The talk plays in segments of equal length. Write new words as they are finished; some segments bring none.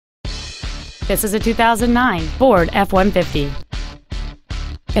This is a 2009 Ford F-150.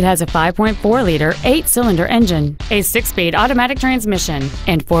 It has a 5.4-liter, 8-cylinder engine, a 6-speed automatic transmission,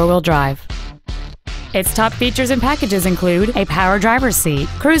 and 4-wheel drive. Its top features and packages include a power driver's seat,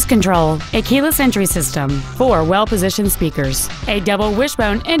 cruise control, a keyless entry system, 4 well-positioned speakers, a double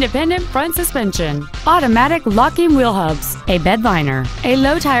wishbone independent front suspension, automatic locking wheel hubs, a bed liner, a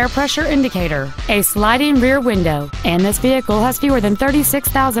low tire pressure indicator, a sliding rear window, and this vehicle has fewer than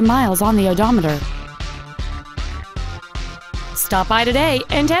 36,000 miles on the odometer. Stop by today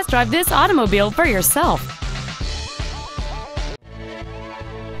and test drive this automobile for yourself.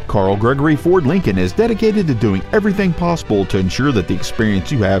 Carl Gregory Ford Lincoln is dedicated to doing everything possible to ensure that the experience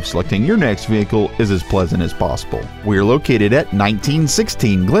you have selecting your next vehicle is as pleasant as possible. We are located at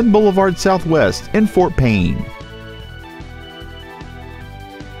 1916 Glenn Boulevard Southwest in Fort Payne.